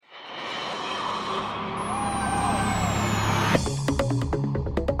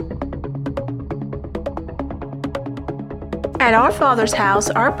At Our Father's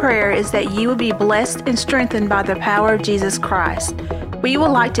house, our prayer is that you will be blessed and strengthened by the power of Jesus Christ. We would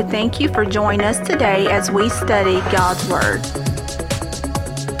like to thank you for joining us today as we study God's Word.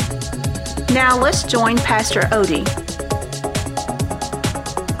 Now let's join Pastor Odie.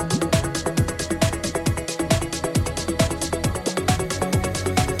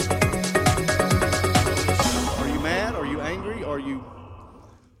 Are you mad? Are you angry?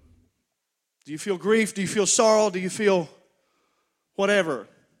 Do you feel grief? Do you feel sorrow? Do you feel whatever?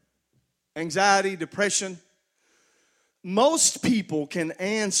 Anxiety, depression? Most people can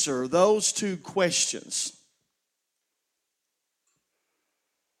answer those two questions.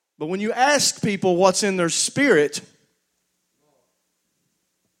 But when you ask people what's in their spirit,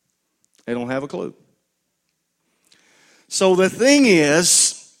 they don't have a clue. So the thing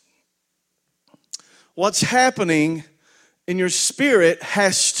is, what's happening in your spirit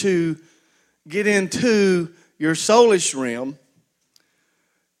has to get into your soulish realm,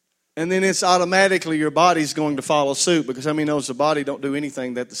 and then it's automatically your body's going to follow suit, because how many knows the body don't do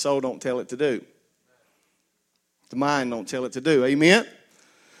anything that the soul don't tell it to do? The mind don't tell it to do. Amen?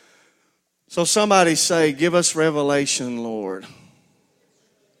 So somebody say, give us revelation, Lord.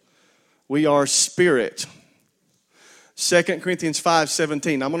 We are spirit. 2 Corinthians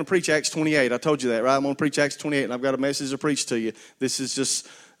 5:17. I'm going to preach Acts 28. I told you that, right? I'm going to preach Acts 28, and I've got a message to preach to you. This is just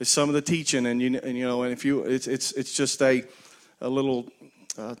some of the teaching, and if you, it's just a little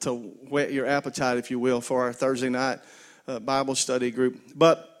to whet your appetite, if you will, for our Thursday night Bible study group.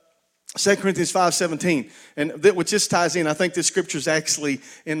 But 2 Corinthians 5:17, and which just ties in. I think this scripture is actually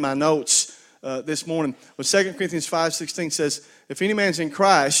in my notes this morning. But 2 Corinthians 5:16 says, if any man's in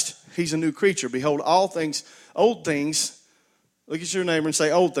Christ, he's a new creature. Behold, all things, old things, look at your neighbor and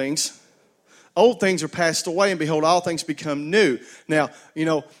say, old things are passed away, and behold, all things become new. Now,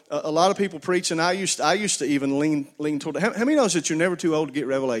 a lot of people preach, and I used to even lean toward it. How many knows that you're never too old to get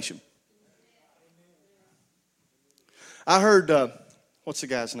revelation? I heard, what's the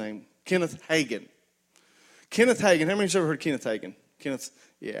guy's name? Kenneth Hagin. Kenneth Hagin. How many's ever heard Kenneth Hagin? Kenneth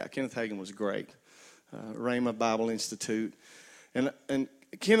Hagin was great. Rhema Bible Institute. And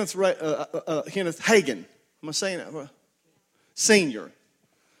Kenneth Hagin. Am I saying that? Senior.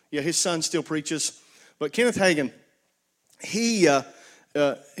 Yeah, his son still preaches. But Kenneth Hagin, he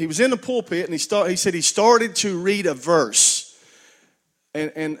was in the pulpit, and he said he started to read a verse.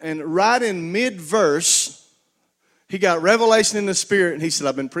 And right in mid-verse, he got revelation in the Spirit, and he said,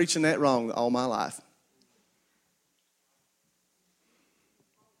 I've been preaching that wrong all my life.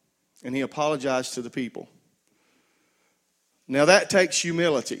 And he apologized to the people. Now that takes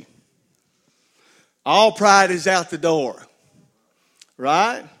humility. All pride is out the door.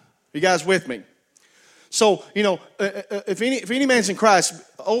 Right? You guys with me? So, if any man's in Christ,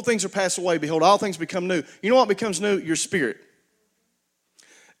 old things are passed away. Behold, all things become new. You know what becomes new? Your spirit.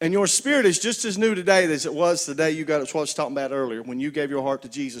 And your spirit is just as new today as it was the day you got it. That's what I was talking about earlier, when you gave your heart to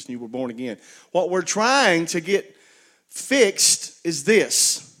Jesus and you were born again. What we're trying to get fixed is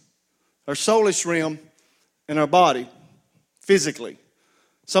this: our soulish realm and our body, physically.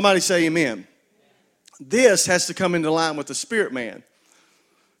 Somebody say amen. This has to come into line with the spirit man.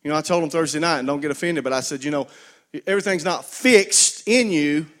 I told him Thursday night, and don't get offended, but I said, everything's not fixed in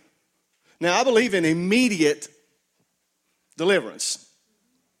you. Now, I believe in immediate deliverance.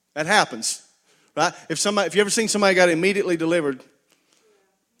 That happens, right? If you ever seen somebody got immediately delivered,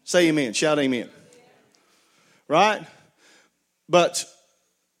 say amen. Shout amen. Right? But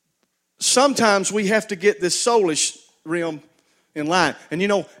sometimes we have to get this soulish realm in line. And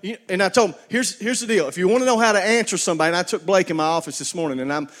and I told him, here's the deal. If you want to know how to answer somebody, and I took Blake in my office this morning,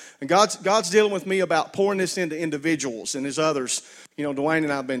 and God's dealing with me about pouring this into individuals, and there's others. Dwayne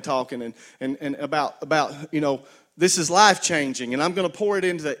and I have been talking and about this is life changing, and I'm going to pour it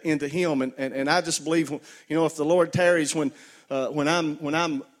into him, and I just believe if the Lord tarries when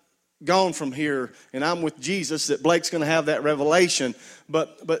I'm gone from here and I'm with Jesus, that Blake's going to have that revelation.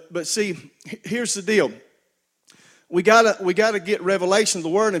 But see, here's the deal. We gotta get revelation of the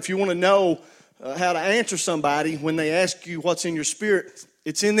Word. And if you want to know how to answer somebody when they ask you what's in your spirit,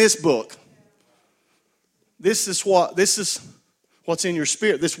 it's in this book. This is what's in your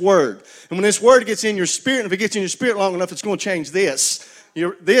spirit, this Word. And when this Word gets in your spirit, and if it gets in your spirit long enough, it's going to change this.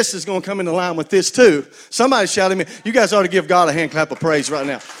 This is going to come into line with this too. Somebody shout at me. You guys ought to give God a hand clap of praise right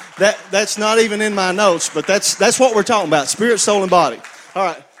now. That's not even in my notes, but that's what we're talking about: spirit, soul, and body. All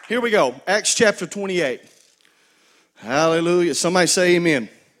right, here we go. Acts chapter 28. Hallelujah. Somebody say amen.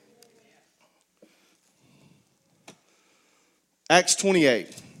 Acts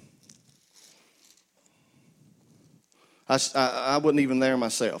 28. I wasn't even there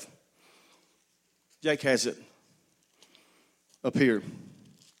myself. Jake has it. up here.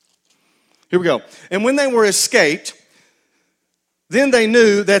 Here we go. And when they were escaped, then they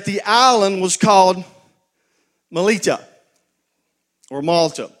knew that the island was called Melita or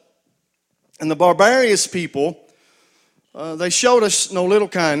Malta. And the barbarous people, they showed us no little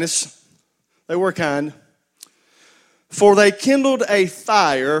kindness. They were kind. For they kindled a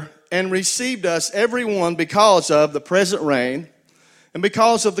fire and received us every one because of the present rain and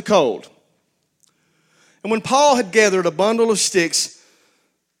because of the cold. And when Paul had gathered a bundle of sticks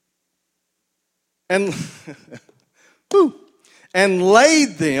and and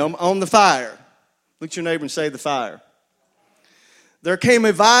laid them on the fire. Look at your neighbor and say, the fire. There came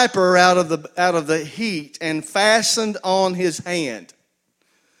a viper out of the heat and fastened on his hand.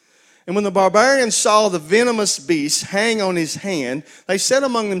 And when the barbarians saw the venomous beast hang on his hand, they said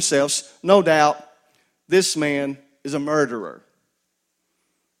among themselves, no doubt, this man is a murderer.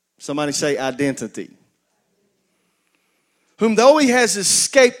 Somebody say identity. Whom though he has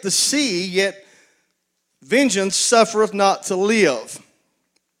escaped the sea, yet vengeance suffereth not to live.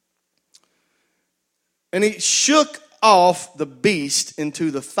 And he shook off the beast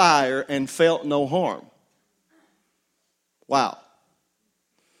into the fire and felt no harm. Wow.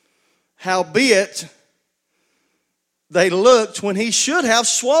 Howbeit, they looked when he should have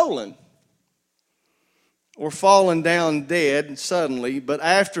swollen or fallen down dead suddenly, but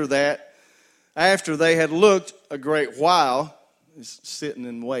after they had looked a great while, sitting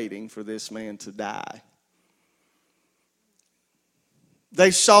and waiting for this man to die,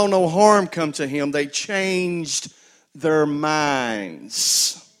 they saw no harm come to him. They changed their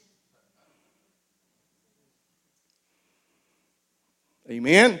minds.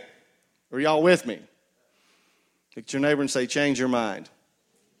 Amen? Are y'all with me? Look at your neighbor and say, change your mind.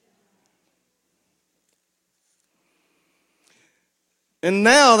 And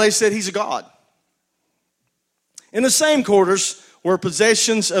now they said he's a god. In the same quarters were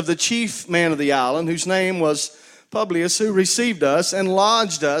possessions of the chief man of the island, whose name was Publius, who received us and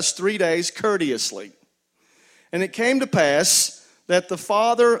lodged us 3 days courteously. And it came to pass that the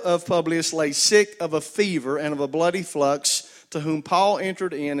father of Publius lay sick of a fever and of a bloody flux, to whom Paul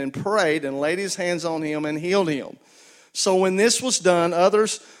entered in and prayed and laid his hands on him and healed him. So when this was done,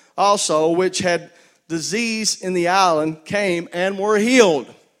 others also which had disease in the island came and were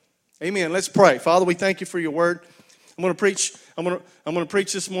healed. Amen. Let's pray. Father, we thank you for your word. I'm going to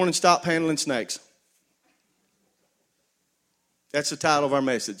preach this morning, stop handling snakes. That's the title of our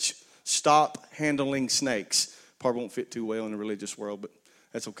message. Stop handling snakes. Probably won't fit too well in the religious world, but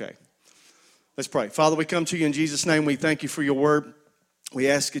that's okay. Let's pray. Father, we come to you in Jesus' name. We thank you for your word. We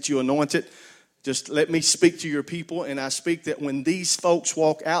ask that you anoint it. Just let me speak to your people, and I speak that when these folks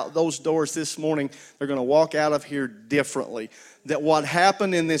walk out those doors this morning, they're going to walk out of here differently. That what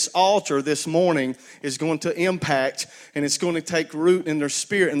happened in this altar this morning is going to impact, and it's going to take root in their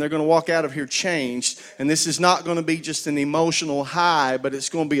spirit, and they're going to walk out of here changed. And this is not going to be just an emotional high, but it's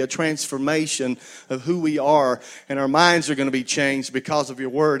going to be a transformation of who we are, and our minds are going to be changed because of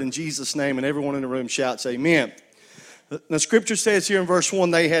your word. In Jesus' name, and everyone in the room shouts amen. The scripture says here in verse 1,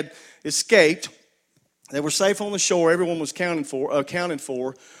 they had escaped. They were safe on the shore. Everyone was accounted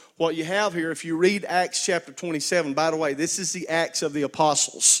for. What you have here, if you read Acts chapter 27, by the way, this is the Acts of the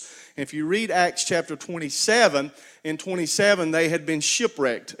Apostles. If you read Acts chapter 27, in 27 they had been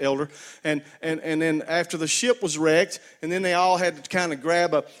shipwrecked, elder. And then after the ship was wrecked, and then they all had to kind of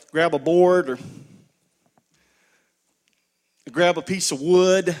grab a board or grab a piece of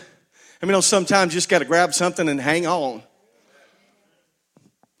wood. I mean, sometimes you just got to grab something and hang on.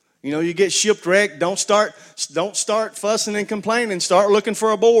 You know, you get shipwrecked, don't start fussing and complaining. Start looking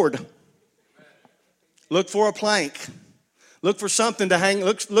for a board. Look for a plank. Look for something to hang.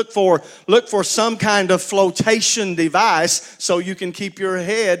 Look for some kind of flotation device so you can keep your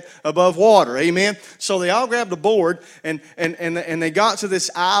head above water. Amen. So they all grabbed a board and they got to this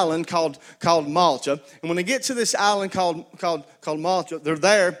island called Malta. And when they get to this island called Malta, they're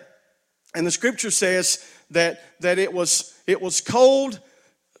there, and the scripture says that it was cold.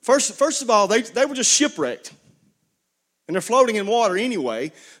 First of all, they were just shipwrecked. And they're floating in water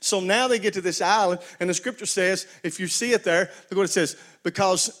anyway. So now they get to this island, and the scripture says, if you see it there, look what it says,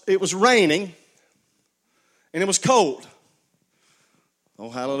 because it was raining and it was cold. Oh,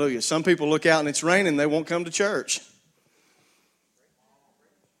 hallelujah. Some people look out and it's raining, they won't come to church.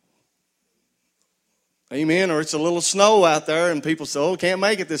 Amen. Or it's a little snow out there and people say, oh, can't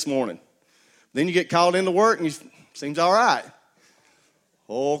make it this morning. Then you get called into work and seems all right.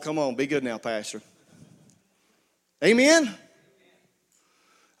 Oh, come on, be good now, Pastor. Amen?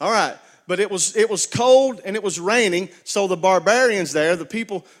 All right. But it was cold and it was raining, so the barbarians there, the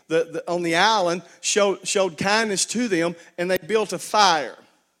people on the island, showed kindness to them, and they built a fire.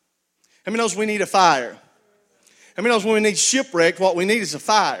 How many knows we need a fire? How many knows when we need shipwrecked, what we need is a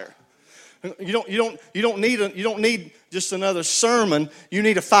fire? You don't need just another sermon. You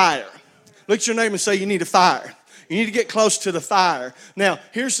need a fire. Look at your neighbor and say, you need a fire. You need to get close to the fire. Now,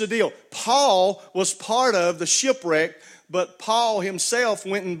 here's the deal. Paul was part of the shipwreck, but Paul himself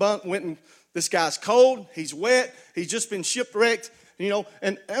went and this guy's cold, he's wet, he's just been shipwrecked,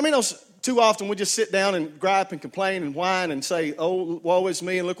 and I mean, too often we just sit down and gripe and complain and whine and say, oh, woe is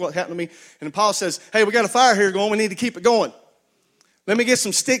me, and look what happened to me. And Paul says, hey, we got a fire here going, we need to keep it going. Let me get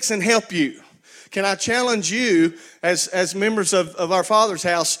some sticks and help you. Can I challenge you as members of our Father's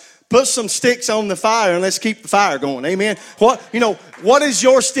house, put some sticks on the fire and let's keep the fire going. Amen. What is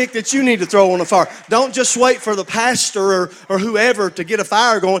your stick that you need to throw on the fire? Don't just wait for the pastor or whoever to get a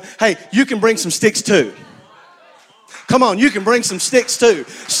fire going. Hey, you can bring some sticks too. Come on, you can bring some sticks too.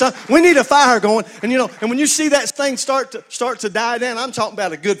 So we need a fire going, and when you see that thing start to die down, I'm talking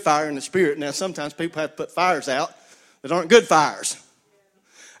about a good fire in the spirit. Now, sometimes people have to put fires out that aren't good fires.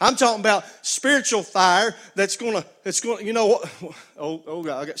 I'm talking about spiritual fire that's going to, oh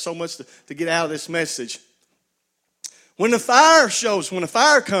God, I got so much to get out of this message. When the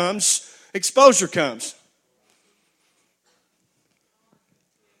fire comes, exposure comes.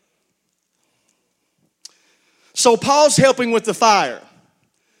 So Paul's helping with the fire.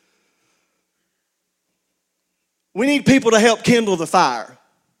 We need people to help kindle the fire.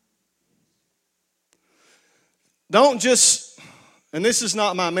 Don't just, and this is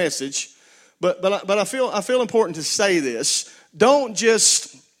not my message, but I feel important to say this. Don't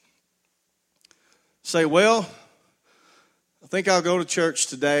just say, well, I think I'll go to church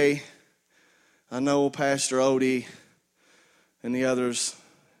today. I know Pastor Odie and the others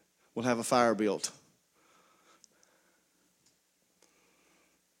will have a fire built.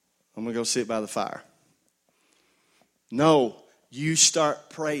 I'm going to go sit by the fire. No. You start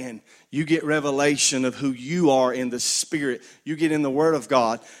praying. You get revelation of who you are in the Spirit. You get in the Word of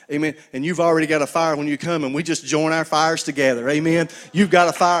God. Amen. And you've already got a fire when you come, and we just join our fires together. Amen. You've got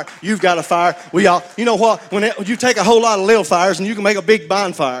a fire. You've got a fire. We all, you know what? You take a whole lot of little fires, and you can make a big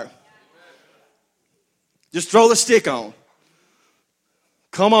bonfire. Just throw the stick on.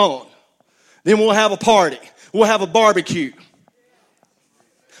 Come on. Then we'll have a party. We'll have a barbecue.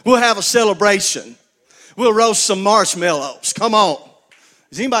 We'll have a celebration. We'll roast some marshmallows. Come on.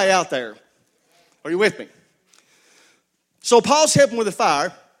 Is anybody out there? Are you with me? So Paul's helping with the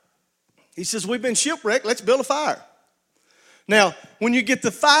fire. He says, we've been shipwrecked. Let's build a fire. Now, when you get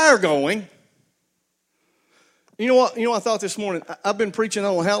the fire going, you know what I thought this morning? I've been preaching, I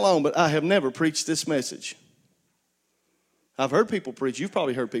don't know how long, but I have never preached this message. I've heard people preach. You've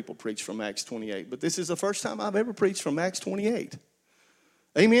probably heard people preach from Acts 28. But this is the first time I've ever preached from Acts 28.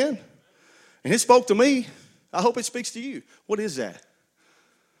 Amen? And it spoke to me. I hope it speaks to you. What is that?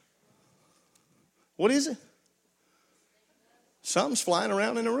 What is it? Something's flying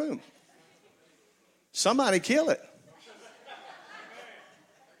around in the room. Somebody kill it.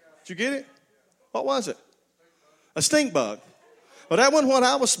 Did you get it? What was it? A stink bug. Well, that wasn't what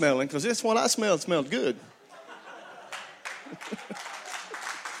I was smelling, because that's what I smelled. It smelled good.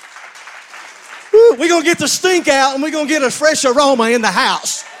 We're going to get the stink out, and we're going to get a fresh aroma in the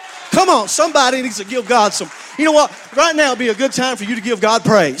house. Come on, somebody needs to give God some. You know what? Right now would be a good time for you to give God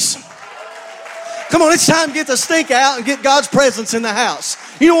praise. Come on, it's time to get the stink out and get God's presence in the house.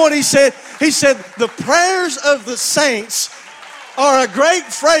 You know what he said? He said, the prayers of the saints are a great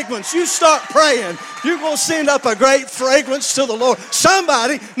fragrance. You start praying, you're going to send up a great fragrance to the Lord.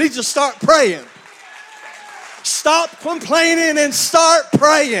 Somebody needs to start praying. Stop complaining and start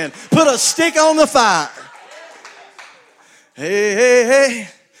praying. Put a stick on the fire. Hey.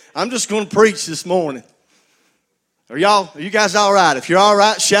 I'm just going to preach this morning. Are you guys all right? If you're all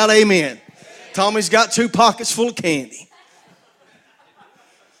right, shout amen. Tommy's got 2 pockets full of candy.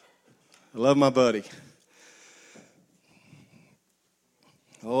 I love my buddy.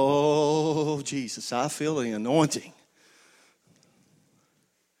 Oh, Jesus, I feel the anointing.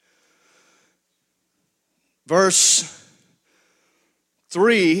 Verse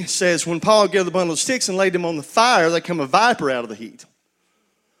 3 says, when Paul gathered the bundle of sticks and laid them on the fire, there came a viper out of the heat.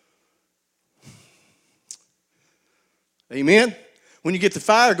 Amen? When you get the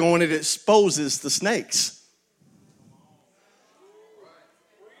fire going, it exposes the snakes.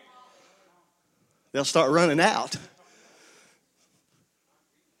 They'll start running out.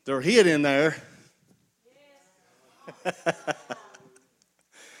 They're hid in there. And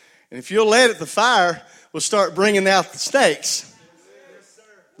if you'll let it, the fire will start bringing out the snakes.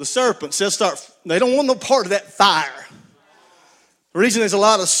 The serpents, they don't want no part of that fire. The reason there's a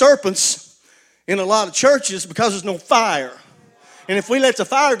lot of serpents in a lot of churches is because there's no fire. And if we let the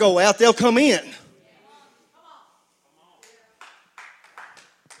fire go out, they'll come in.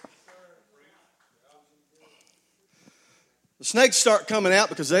 The snakes start coming out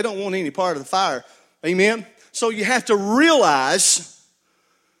because they don't want any part of the fire. Amen? So you have to realize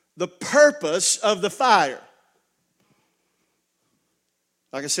the purpose of the fire.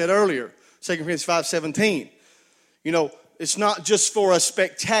 Like I said earlier, 2 Corinthians 5:17. You know, it's not just for a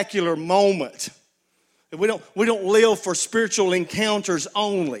spectacular moment. We don't live for spiritual encounters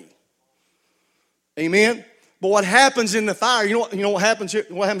only. Amen? But what happens in the fire, you know what happens here?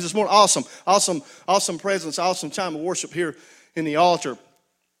 What happens this morning? Awesome presence, awesome time of worship here in the altar.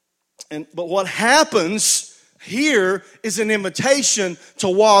 But what happens here is an invitation to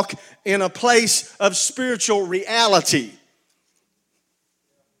walk in a place of spiritual reality.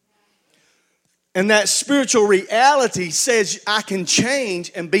 And that spiritual reality says I can change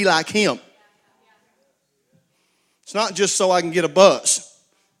and be like Him. It's not just so I can get a buzz.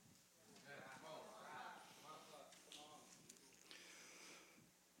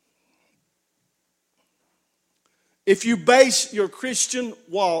 If you base your Christian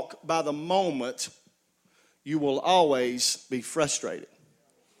walk by the moment, you will always be frustrated.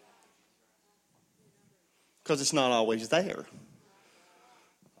 Because it's not always there.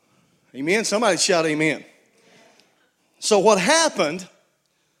 Amen? Somebody shout amen. So what happened,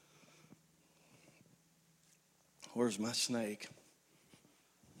 where's my snake?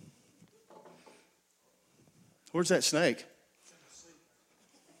 Where's that snake?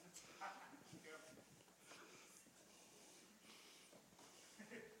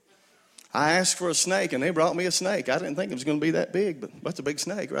 I asked for a snake and they brought me a snake. I didn't think it was going to be that big, but that's a big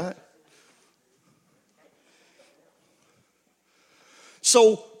snake, right?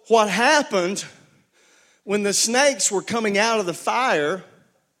 So what happened when the snakes were coming out of the fire,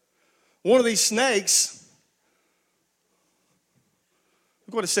 one of these snakes,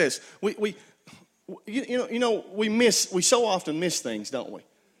 look what it says. We so often miss things, don't we?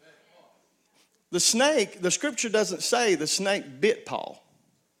 The snake, the scripture doesn't say the snake bit Paul.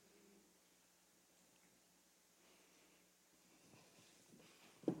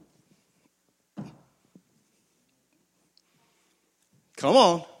 Come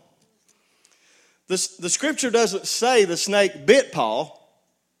on. The scripture doesn't say the snake bit Paul.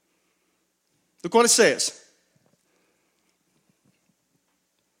 Look what it says.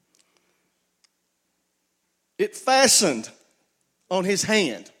 It fastened on his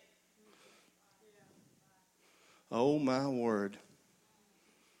hand. Oh my word.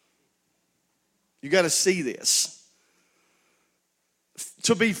 You got to see this.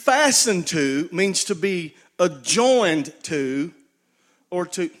 To be fastened to means to be adjoined to, or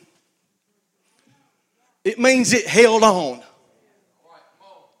to, it means it held on.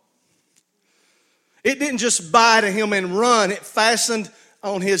 It didn't just bite at him and run. It fastened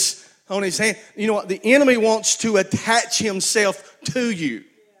on his hand. You know what? The enemy wants to attach himself to you.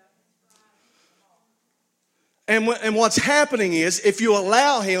 And what's happening is, if you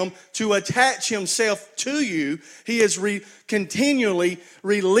allow him to attach himself to you, he is continually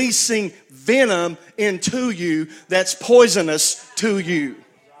releasing venom into you that's poisonous to you.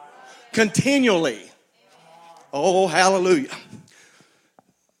 Continually. Oh, hallelujah.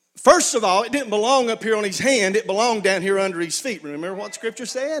 First of all, it didn't belong up here on his hand. It belonged down here under his feet. Remember what Scripture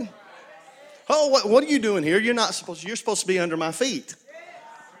said? Oh, what are you doing here? You're supposed to be under my feet.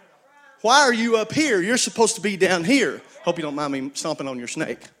 Why are you up here? You're supposed to be down here. Hope you don't mind me stomping on your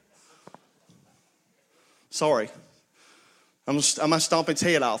snake. Sorry. I'm going to stomp its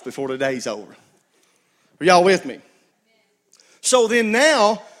head off before the day's over. Are y'all with me? So then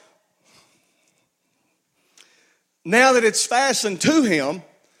now that it's fastened to him,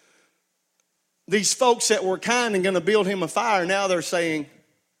 these folks that were kind and going to build him a fire, now they're saying,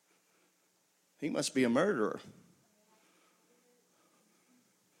 he must be a murderer.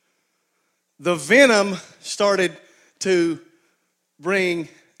 The venom started to bring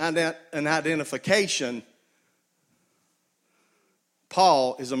an identification.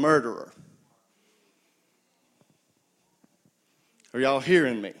 Paul is a murderer. Are y'all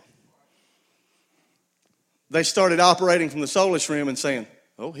hearing me? They started operating from the soulish realm and saying,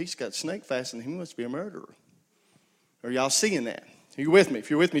 oh, he's got snake fastened. He must be a murderer. Are y'all seeing that? Are you with me? If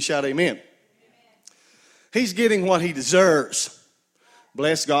you're with me, shout amen. He's getting what he deserves.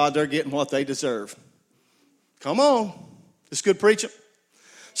 Bless God, they're getting what they deserve. Come on. It's good preaching.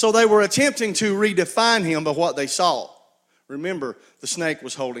 So they were attempting to redefine him by what they saw. Remember, the snake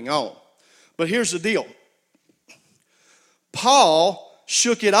was holding on. But here's the deal. Paul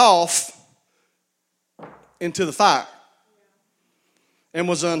shook it off into the fire and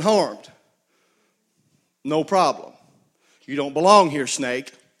was unharmed. No problem. You don't belong here,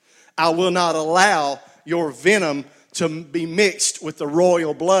 snake. I will not allow your venom to be mixed with the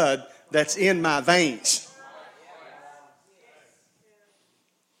royal blood that's in my veins.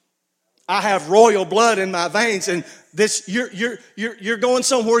 I have royal blood in my veins, and this you're going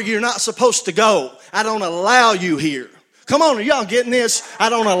somewhere you're not supposed to go. I don't allow you here. Come on, are y'all getting this? I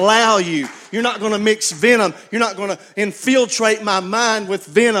don't allow you. You're not going to mix venom. You're not going to infiltrate my mind with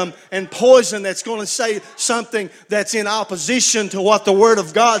venom and poison that's going to say something that's in opposition to what the Word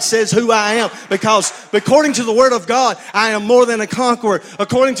of God says who I am. Because according to the Word of God, I am more than a conqueror.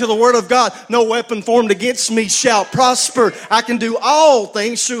 According to the Word of God, no weapon formed against me shall prosper. I can do all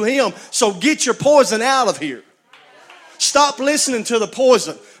things through Him. So get your poison out of here. Stop listening to the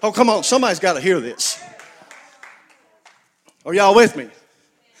poison. Oh, come on. Somebody's got to hear this. Are y'all with me?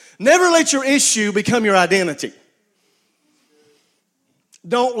 Never let your issue become your identity.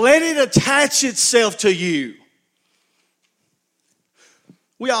 Don't let it attach itself to you.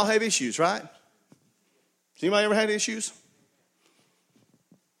 We all have issues, right? Has anybody ever had issues?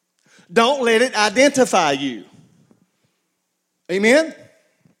 Don't let it identify you. Amen?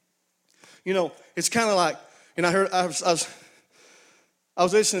 You know, it's kind of like, and I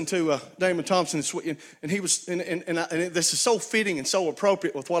was listening to Damon Thompson this week, and he was, and this is so fitting and so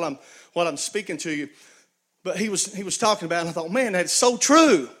appropriate with what I'm speaking to you. But he was talking about it, and I thought, man, that's so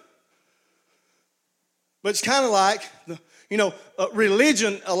true. But it's kind of like,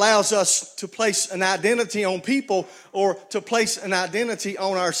 religion allows us to place an identity on people or to place an identity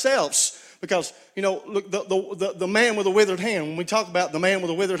on ourselves. Because, look, the man with a withered hand, when we talk about the man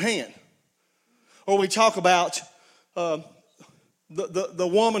with a withered hand, or we talk about the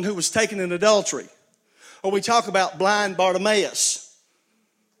woman who was taken in adultery, or we talk about blind Bartimaeus.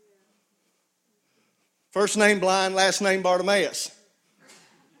 First name blind, last name Bartimaeus.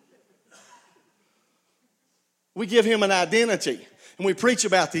 We give him an identity, and we preach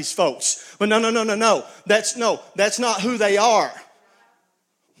about these folks. But no. That's not who they are.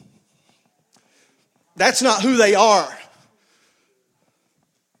 That's not who they are.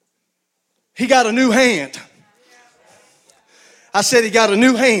 He got a new hand. I said he got a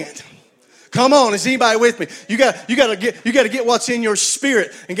new hand. Come on, is anybody with me? You got to get what's in your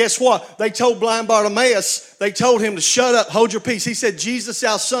spirit. And guess what? They told blind Bartimaeus, they told him to shut up, hold your peace. He said, Jesus,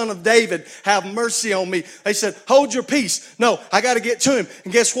 thou son of David, have mercy on me. They said, hold your peace. No, I got to get to him.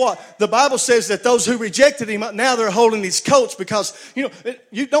 And guess what? The Bible says that those who rejected him, now they're holding his coats because, you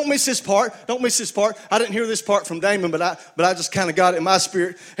don't miss this part. Don't miss this part. I didn't hear this part from Damon, but I just kind of got it in my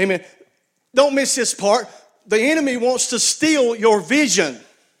spirit. Amen. Don't miss this part. The enemy wants to steal your vision.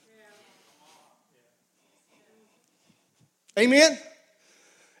 Amen?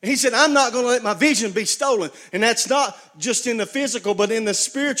 And he said, I'm not going to let my vision be stolen. And that's not just in the physical, but in the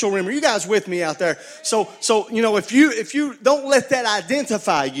spiritual realm. Are you guys with me out there? So if you don't let that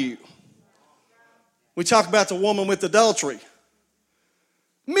identify you. We talk about the woman with adultery.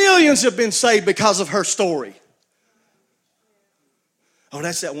 Millions have been saved because of her story. Oh,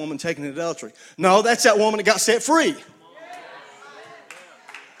 that's that woman taking adultery. No, that's that woman that got set free.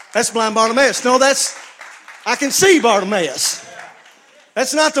 That's blind Bartimaeus. No, I can see Bartimaeus.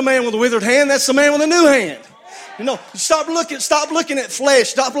 That's not the man with a withered hand. That's the man with a new hand. Stop looking at flesh.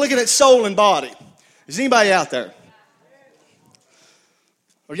 Stop looking at soul and body. Is anybody out there?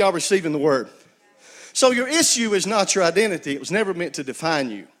 Are y'all receiving the word? So your issue is not your identity. It was never meant to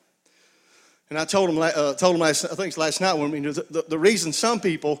define you. And I told him last, I think it's last night, the reason some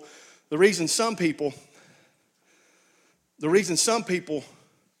people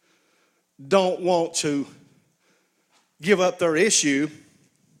don't want to give up their issue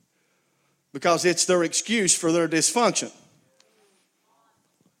because it's their excuse for their dysfunction.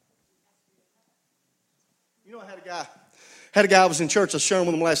 I had a guy I was in church. I was sharing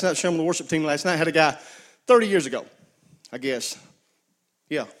with him last night, sharing with the worship team last night. I had a guy 30 years ago, I guess.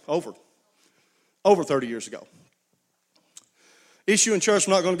 Yeah, over 30 years ago. Issue in church,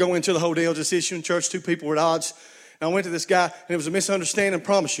 I'm not going to go into the whole deal, just issue in church, two people were at odds. And I went to this guy, and it was a misunderstanding, I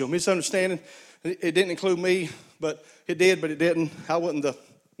promise you, a misunderstanding. It didn't include me, but it did, but it didn't. I wasn't the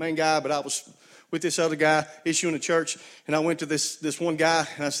main guy, but I was with this other guy, issue in the church, and I went to this one guy,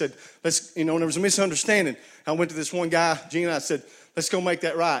 and I said, and there was a misunderstanding. I went to this one guy, Gene, and I said, let's go make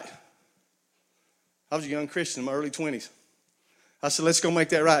that right. I was a young Christian in my early 20s. I said, let's go make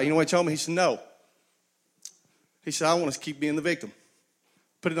that right. You know what he told me? He said, no. He said, I want us to keep being the victim.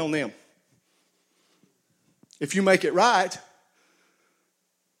 Put it on them. If you make it right,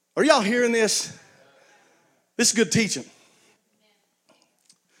 are y'all hearing this? This is good teaching.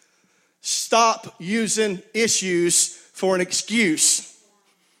 Stop using issues for an excuse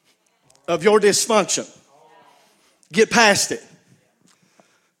of your dysfunction. Get past it.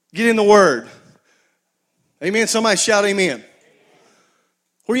 Get in the Word. Amen. Somebody shout amen.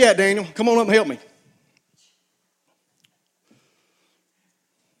 Where you at, Daniel? Come on up and help me.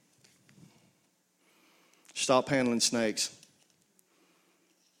 Stop handling snakes.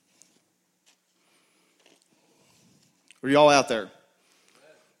 Are y'all out there?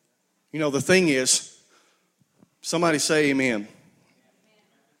 You know, the thing is, somebody say amen.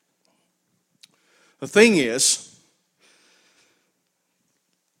 The thing is,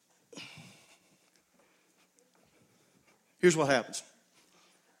 here's what happens.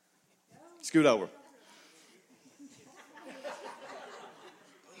 Scoot over.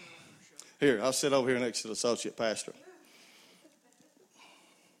 Here, I'll sit over here next to the associate pastor.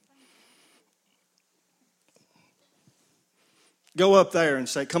 Go up there and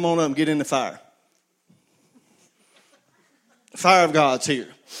say, come on up and get in the fire. The fire of God's here.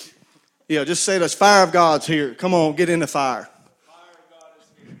 Yeah, just say this, fire of God's here. Come on, get in the fire. Fire of God is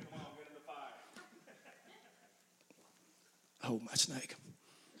here. Come on, get in the fire. Oh, my snake.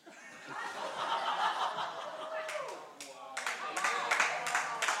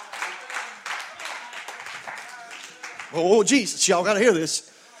 Oh, Jesus, y'all got to hear this.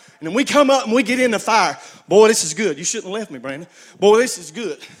 And then we come up and we get in the fire. Boy, this is good. You shouldn't have left me, Brandon. Boy, this is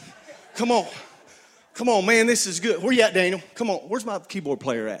good. Come on. Come on, man, this is good. Where you at, Daniel? Come on. Where's my keyboard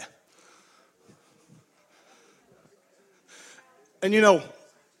player at? And you know,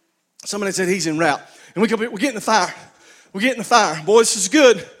 somebody said he's en route. And we come here, we get in the fire. We get in the fire. Boy, this is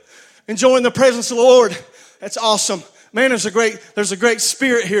good. Enjoying the presence of the Lord. That's awesome. Man, there's a great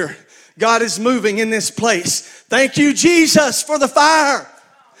spirit here. God is moving in this place. Thank you, Jesus, for the fire.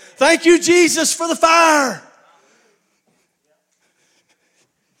 Thank you, Jesus, for the fire.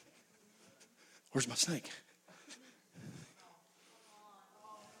 Where's my snake?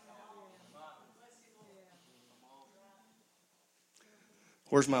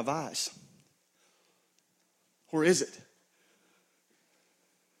 Where's my vice? Where is it?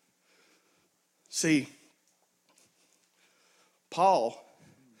 See, Paul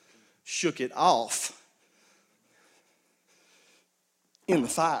shook it off in the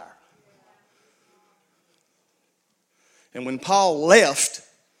fire. And when Paul left,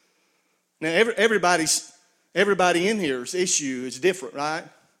 now everybody in here's issue is different, right?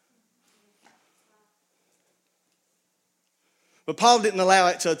 But Paul didn't allow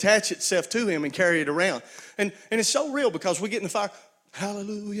it to attach itself to him and carry it around. And it's so real because we get in the fire,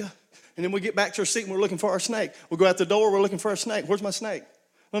 hallelujah. And then we get back to our seat and we're looking for our snake. We go out the door, we're looking for our snake. Where's my snake?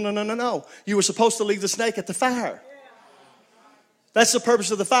 No. You were supposed to leave the snake at the fire. That's the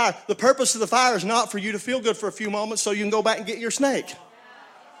purpose of the fire. The purpose of the fire is not for you to feel good for a few moments so you can go back and get your snake.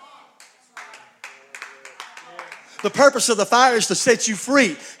 The purpose of the fire is to set you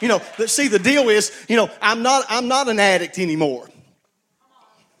free. You know, see, the deal is, you know, I'm not an addict anymore.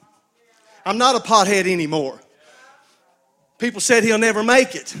 I'm not a pothead anymore. People said he'll never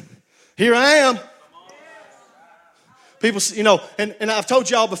make it. Here I am. People, you know, and I've told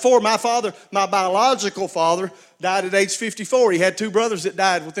y'all before, my biological father, died at age 54. He had two brothers that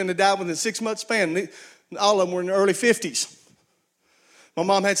died within a 6-month span. All of them were in their early 50s. My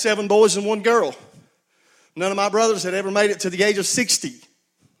mom had 7 boys and 1 girl. None of my brothers had ever made it to the age of 60.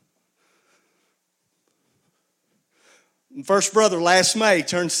 First brother, last May,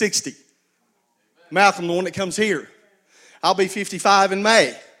 turned 60. Malcolm, the one that comes here. I'll be 55 in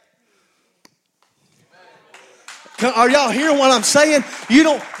May. Are y'all hearing what I'm saying? You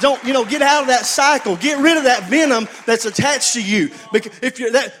don't get out of that cycle. Get rid of that venom that's attached to you.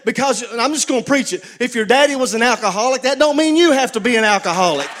 Because I'm just going to preach it. If your daddy was an alcoholic, that don't mean you have to be an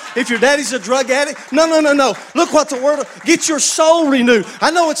alcoholic. If your daddy's a drug addict, no. Look what the word, get your soul renewed. I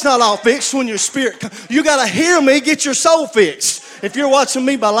know it's not all fixed when your spirit, you got to hear me, get your soul fixed. If you're watching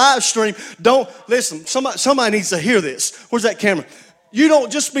me by live stream, don't, listen, somebody needs to hear this. Where's that camera? You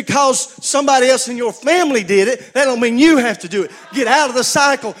don't, just because somebody else in your family did it, that don't mean you have to do it. Get out of the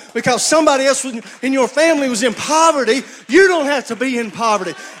cycle. Because somebody else in your family was in poverty, you don't have to be in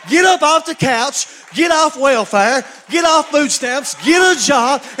poverty. Get up off the couch, get off welfare, get off food stamps, get a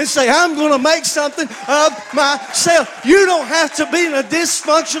job, and say, I'm going to make something of myself. You don't have to be in a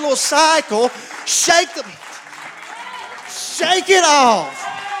dysfunctional cycle. Shake it off.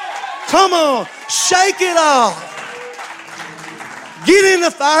 Come on, shake it off. Get in the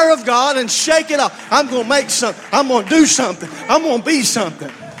fire of God and shake it off. I'm going to make something. I'm going to do something. I'm going to be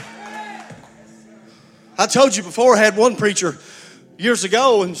something. I told you before, I had one preacher years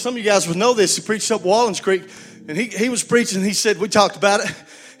ago, and some of you guys would know this. He preached up Wallens Creek, and he was preaching. He said, we talked about it.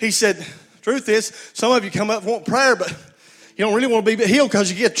 He said, Truth is, some of you come up and want prayer, but you don't really want to be healed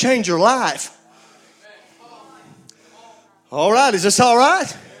because you get to change your life. All right, is this all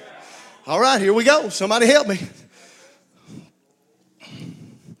right? All right, here we go. Somebody help me.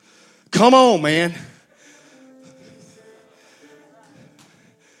 Come on, man.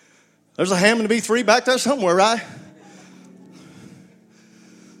 There's a Hammond B3 back there somewhere, right?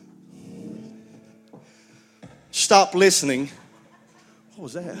 Stop listening. What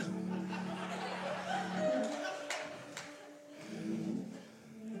was that?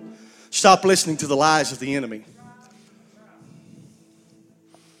 Stop listening to the lies of the enemy.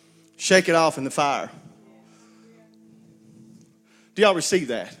 Shake it off in the fire. Do y'all receive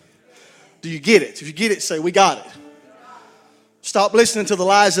that? Do you get it? If you get it, say, we got it. Stop listening to the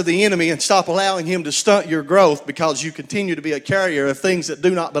lies of the enemy and stop allowing him to stunt your growth because you continue to be a carrier of things that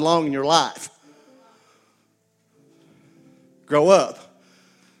do not belong in your life. Grow up.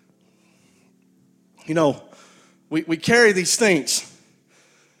 You know, we carry these things.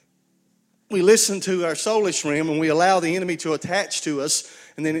 We listen to our soulish realm and we allow the enemy to attach to us,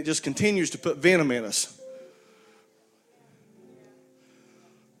 and then it just continues to put venom in us.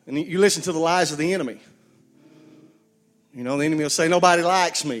 And you listen to the lies of the enemy. You know, the enemy will say, nobody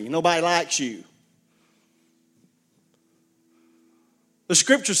likes me. Nobody likes you. The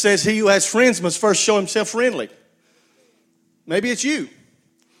scripture says he who has friends must first show himself friendly. Maybe it's you.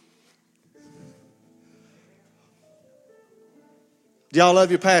 Do y'all love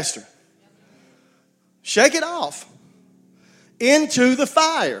your pastor? Shake it off. Into the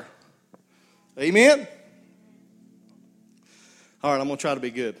fire. Amen? All right, I'm going to try to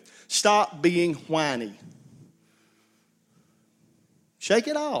be good. Stop being whiny. Shake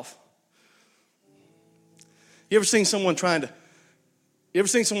it off. You ever seen someone trying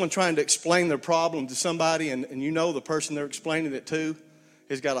to explain their problem to somebody and you know the person they're explaining it to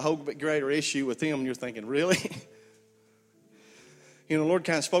has got a whole bit greater issue with them and you're thinking, really? You know, the Lord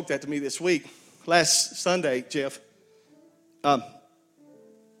kind of spoke that to me this week. Last Sunday, Jeff, after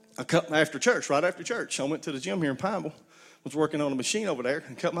church, right after church, I went to the gym here in Pineville, was working on a machine over there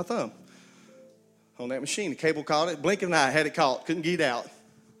and cut my thumb on that machine. The cable caught it. Blink of an eye, had it caught. Couldn't get it out.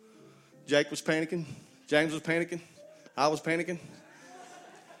 Jake was panicking. James was panicking. I was panicking.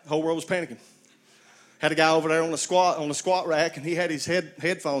 The whole world was panicking. Had a guy over there on the squat rack, and he had his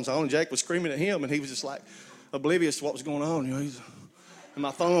headphones on, and Jake was screaming at him, and he was just like oblivious to what was going on. You know, and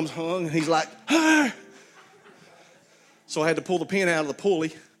my thumbs hung, and he's like, ah! So I had to pull the pin out of the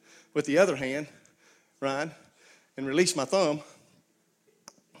pulley with the other hand, Ryan, and release my thumb.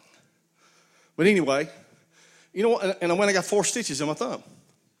 But anyway, you know what? And I went and got 4 stitches in my thumb.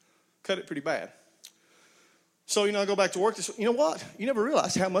 Cut it pretty bad. So, you know, I go back to work. You know what? You never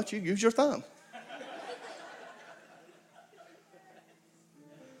realized how much you use your thumb.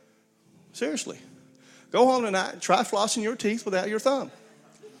 Seriously. Go home tonight and try flossing your teeth without your thumb.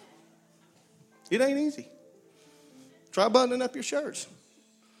 It ain't easy. Try buttoning up your shirts.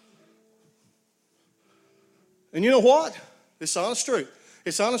 And you know what? It's honest truth.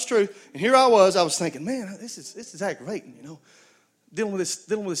 It's honest truth. And here I was thinking, man, this is aggravating, you know. Dealing with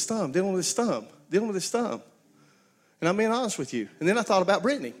this thumb. And I'm being honest with you. And then I thought about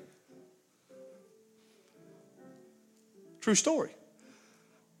Brittany. True story.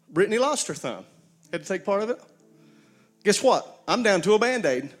 Brittany lost her thumb. Had to take part of it. Guess what? I'm down to a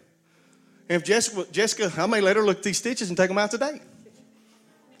Band-Aid. And if Jessica, I may let her look at these stitches and take them out today.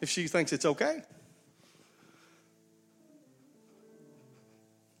 If she thinks it's okay.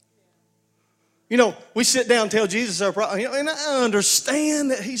 You know, we sit down and tell Jesus our problem. You know, and I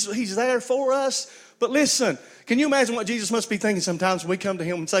understand that he's there for us. But listen, can you imagine what Jesus must be thinking sometimes when we come to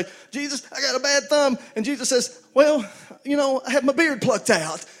him and say, Jesus, I got a bad thumb. And Jesus says, well, you know, I had my beard plucked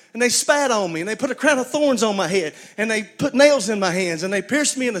out. And they spat on me, and they put a crown of thorns on my head, and they put nails in my hands, and they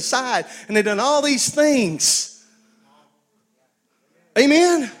pierced me in the side, and they done all these things.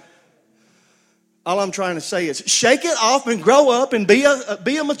 Amen? All I'm trying to say is shake it off and grow up and be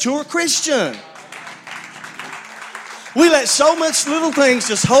a mature Christian. We let so much little things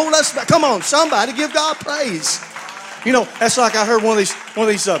just hold us back. Come on, somebody give God praise. You know, that's like I heard one of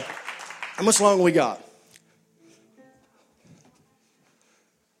these. How much longer we got?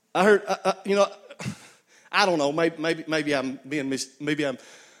 I heard, you know, I don't know. Maybe I'm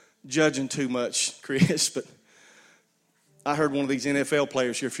judging too much, Chris. But I heard one of these NFL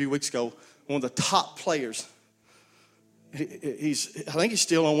players here a few weeks ago. One of the top players. I think he's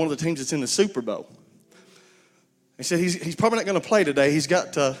still on one of the teams that's in the Super Bowl. He said he's probably not going to play today. He's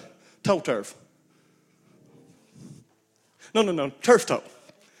got toe turf. No, turf toe.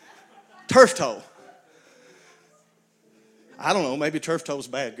 Turf toe. I don't know. Maybe turf toe is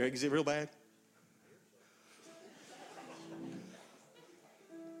bad. Greg, is it real bad?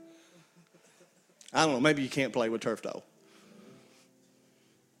 I don't know. Maybe you can't play with turf toe.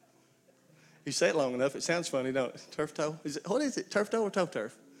 You say it long enough, it sounds funny, don't it? Turf toe? What is it? Turf toe or toe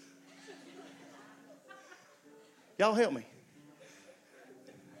turf? Y'all help me.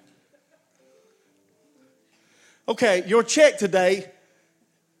 Okay, your check today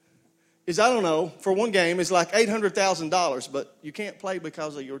is, I don't know, for one game is like $800,000, but you can't play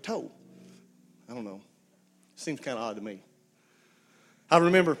because of your toe. I don't know. Seems kind of odd to me. I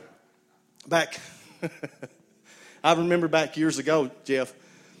remember back years ago, Jeff,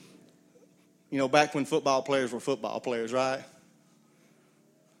 you know, back when football players were football players, right?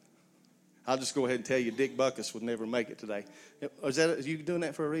 I'll just go ahead and tell you, Dick Buckus would never make it today. Are you doing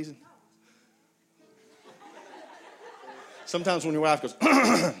that for a reason? Sometimes when your wife goes,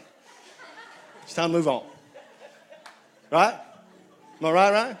 it's time to move on. Right? Am I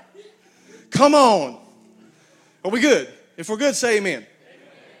right? Come on. Are we good? If we're good, say amen.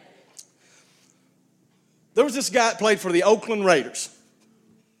 There was this guy that played for the Oakland Raiders.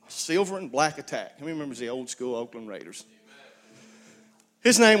 Silver and black attack. Who remembers the old school Oakland Raiders?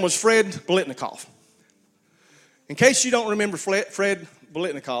 His name was Fred Biletnikoff. In case you don't remember Fred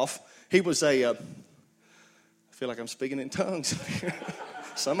Biletnikoff, he was I feel like I'm speaking in tongues.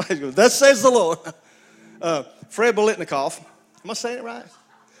 Somebody's going, thus says the Lord. Fred Biletnikoff. Am I saying it right?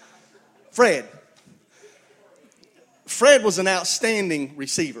 Fred was an outstanding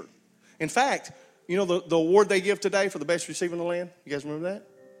receiver. In fact, you know the award they give today for the best receiver in the land? You guys remember that?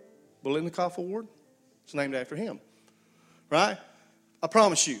 Biletnikoff Award? It's named after him. Right? I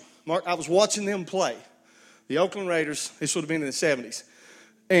promise you, Mark, I was watching them play. The Oakland Raiders, this would have been in the 70s.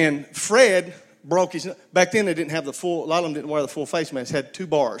 And Fred broke his, back then they didn't have the full, a lot of them didn't wear the full face mask, had two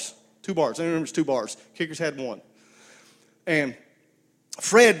bars. I remember it's 2 bars. Kickers had 1. And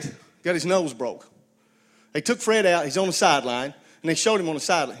Fred got his nose broke. They took Fred out, he's on the sideline, and they showed him on the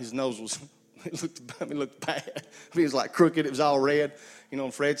sideline. His nose was, it looked bad. He was like crooked, it was all red. You know,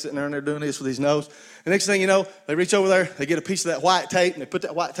 and Fred's sitting there and they're doing this with his nose. The next thing you know, they reach over there, they get a piece of that white tape, and they put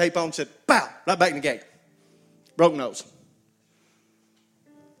that white tape on and said, pow, right back in the game. Broke nose.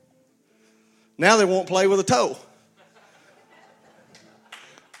 Now they won't play with a toe.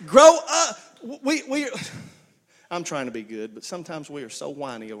 Grow up. I'm trying to be good, but sometimes we are so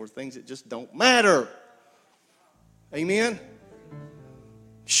whiny over things that just don't matter. Amen?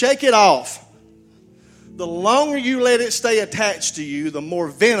 Shake it off. The longer you let it stay attached to you, the more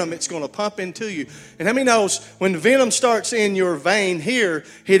venom it's going to pump into you. And how many knows when the venom starts in your vein here,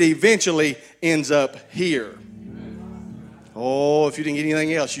 it eventually ends up here? Oh, if you didn't get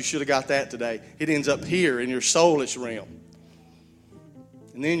anything else, you should have got that today. It ends up here in your soulish realm.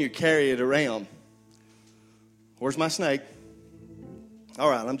 And then you carry it around. Where's my snake? All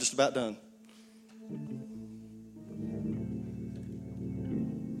right, I'm just about done.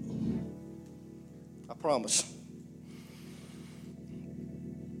 I promise.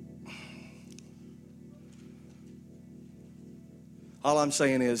 All I'm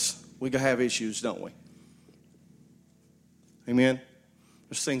saying is we can have issues, don't we? Amen?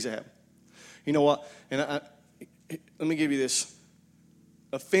 There's things that happen. You know what? And let me give you this.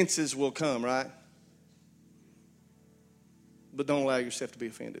 Offenses will come, right? But don't allow yourself to be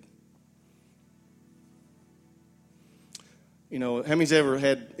offended. You know, how many's ever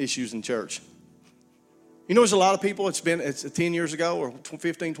had issues in church? You know, there's a lot of people, it's 10 years ago or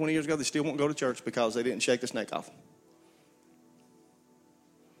 15, 20 years ago, they still won't go to church because they didn't shake the snake off.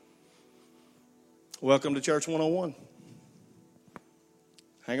 Welcome to Church 101.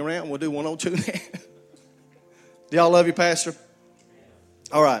 Hang around, we'll do 102 next. Do y'all love your pastor?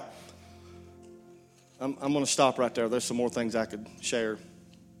 All right. I'm going to stop right there. There's some more things I could share.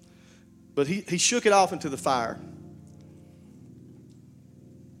 But he shook it off into the fire.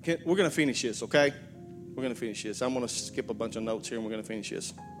 We're going to finish this, okay? We're going to finish this. I'm going to skip a bunch of notes here and we're going to finish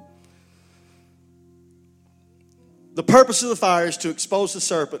this. The purpose of the fire is to expose the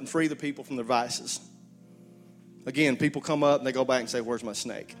serpent and free the people from their vices. Again, people come up and they go back and say, where's my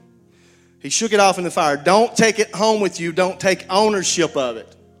snake? He shook it off in the fire. Don't take it home with you. Don't take ownership of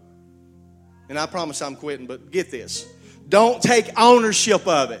it. And I promise I'm quitting, but get this. Don't take ownership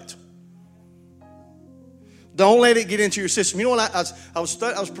of it. Don't let it get into your system. You know what? I was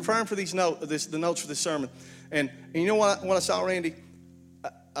preparing for the notes for this sermon, and you know what I saw, Randy?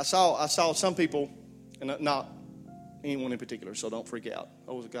 I saw some people, and not anyone in particular, so don't freak out.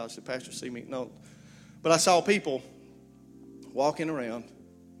 Oh, God said, Pastor, see me? No. But I saw people walking around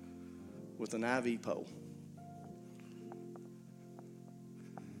with an IV pole.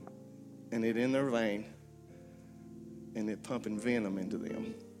 And it in their vein. and it pumping venom into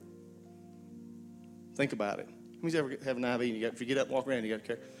them. Think about it. Who's ever have an IV and if you get up and walk around, you got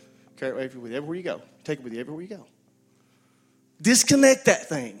to carry it with you everywhere you go. Take it with you everywhere you go. Disconnect that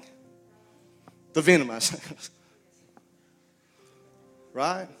thing. The venom, I say.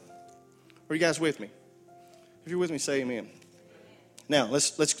 Right? Are you guys with me? If you're with me, say amen. Now,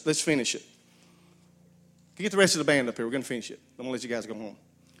 let's finish it. Get the rest of the band up here. We're going to finish it. I'm going to let you guys go home.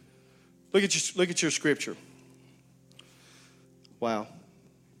 Look at your scripture. Wow.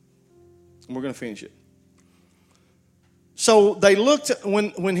 And we're going to finish it. So they looked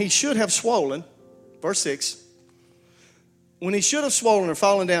when he should have swollen, verse 6, when he should have swollen or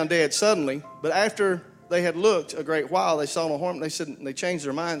fallen down dead suddenly, but after they had looked a great while, they saw no harm. They changed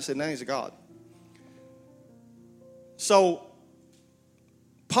their mind and said, now he's a god. So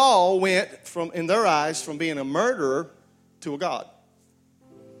Paul went in their eyes from being a murderer to a god.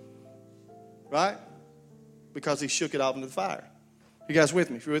 Right? Because he shook it off into the fire. You guys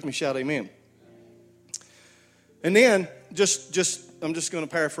with me? If you're with me, shout amen. And then, I'm just going to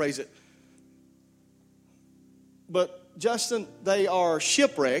paraphrase it. But Justin, they are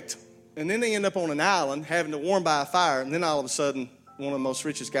shipwrecked, and then they end up on an island having to warm by a fire, and then all of a sudden, one of the most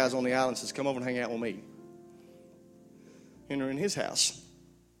richest guys on the island says, come over and hang out with me. And they're in his house.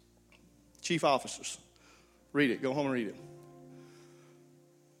 Chief officers. Read it. Go home and read it.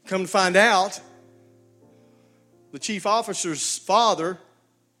 Come to find out, the chief officer's father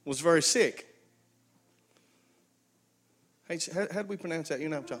was very sick. Hey, how do we pronounce that? You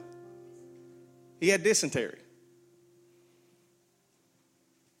know what I'm talking about. He had dysentery.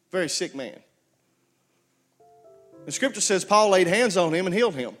 Very sick man. The scripture says Paul laid hands on him and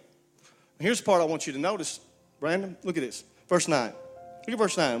healed him. And here's the part I want you to notice. Brandon, look at this. Verse 9. Look at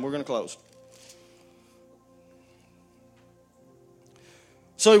verse 9. We're going to close.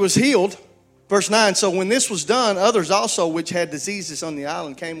 So he was healed. Verse 9. So when this was done, others also which had diseases on the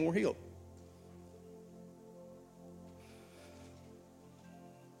island came and were healed.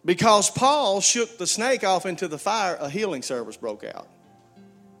 Because Paul shook the snake off into the fire, a healing service broke out.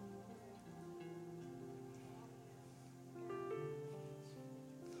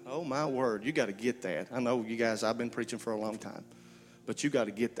 Oh, my word. You got to get that. I know you guys, I've been preaching for a long time. But you got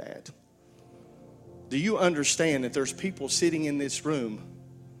to get that. Do you understand that there's people sitting in this room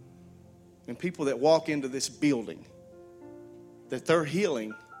and people that walk into this building that their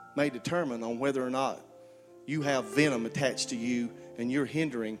healing may determine on whether or not you have venom attached to you and you're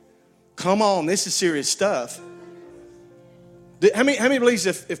hindering? Come on, this is serious stuff. How many believes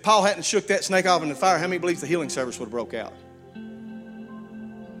if Paul hadn't shook that snake off in the fire, how many believes the healing service would have broke out?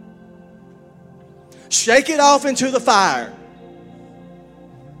 Shake it off into the fire.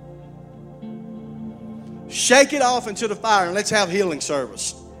 Shake it off into the fire and let's have healing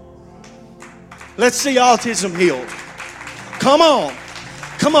service. Let's see autism healed. Come on.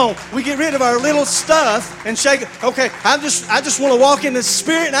 Come on, we get rid of our little stuff and shake it. Okay, I just want to walk in the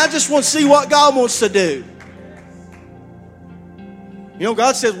Spirit and I just want to see what God wants to do. You know,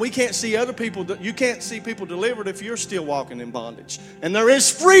 God says we can't see other people. You can't see people delivered if you're still walking in bondage. And there is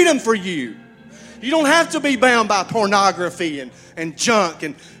freedom for you. You don't have to be bound by pornography and junk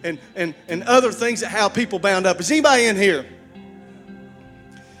and other things that have people bound up. Is anybody in here?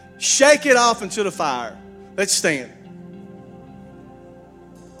 Shake it off into the fire. Let's stand.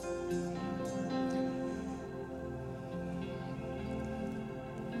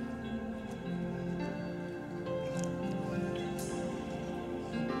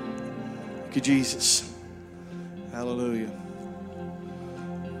 Thank you, Jesus. Hallelujah.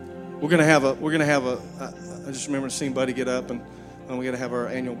 We're gonna have a. I just remember seeing Buddy get up, and we're gonna have our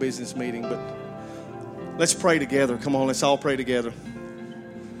annual business meeting. But let's pray together. Come on, let's all pray together.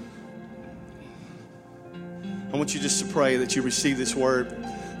 I want you just to pray that you receive this word.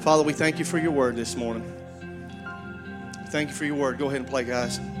 Father, we thank you for your word this morning. Thank you for your word. Go ahead and play,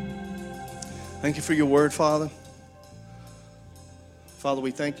 guys. Thank you for your word, Father. Father,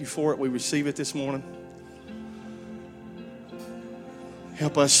 we thank you for it. We receive it this morning.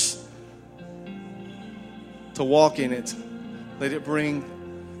 Help us to walk in it. Let it bring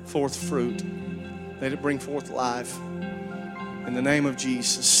forth fruit. Let it bring forth life. In the name of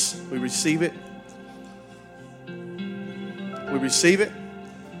Jesus, we receive it. We receive it.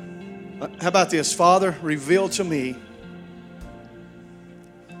 How about this? Father, reveal to me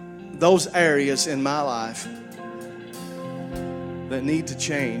those areas in my life that need to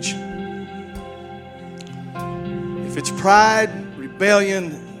change. If it's pride,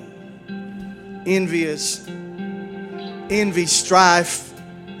 rebellion, envy, strife,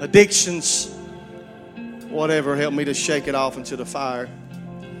 addictions, whatever, help me to shake it off into the fire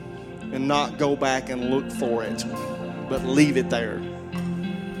and not go back and look for it. but leave it there.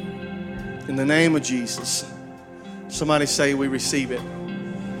 In the name of Jesus. Somebody say we receive it.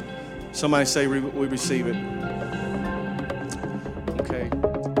 Somebody say we receive it. Okay.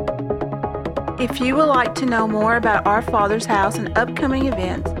 If you would like to know more about Our Father's House and upcoming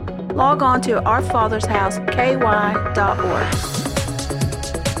events, log on to ourfathersHouseKY.org.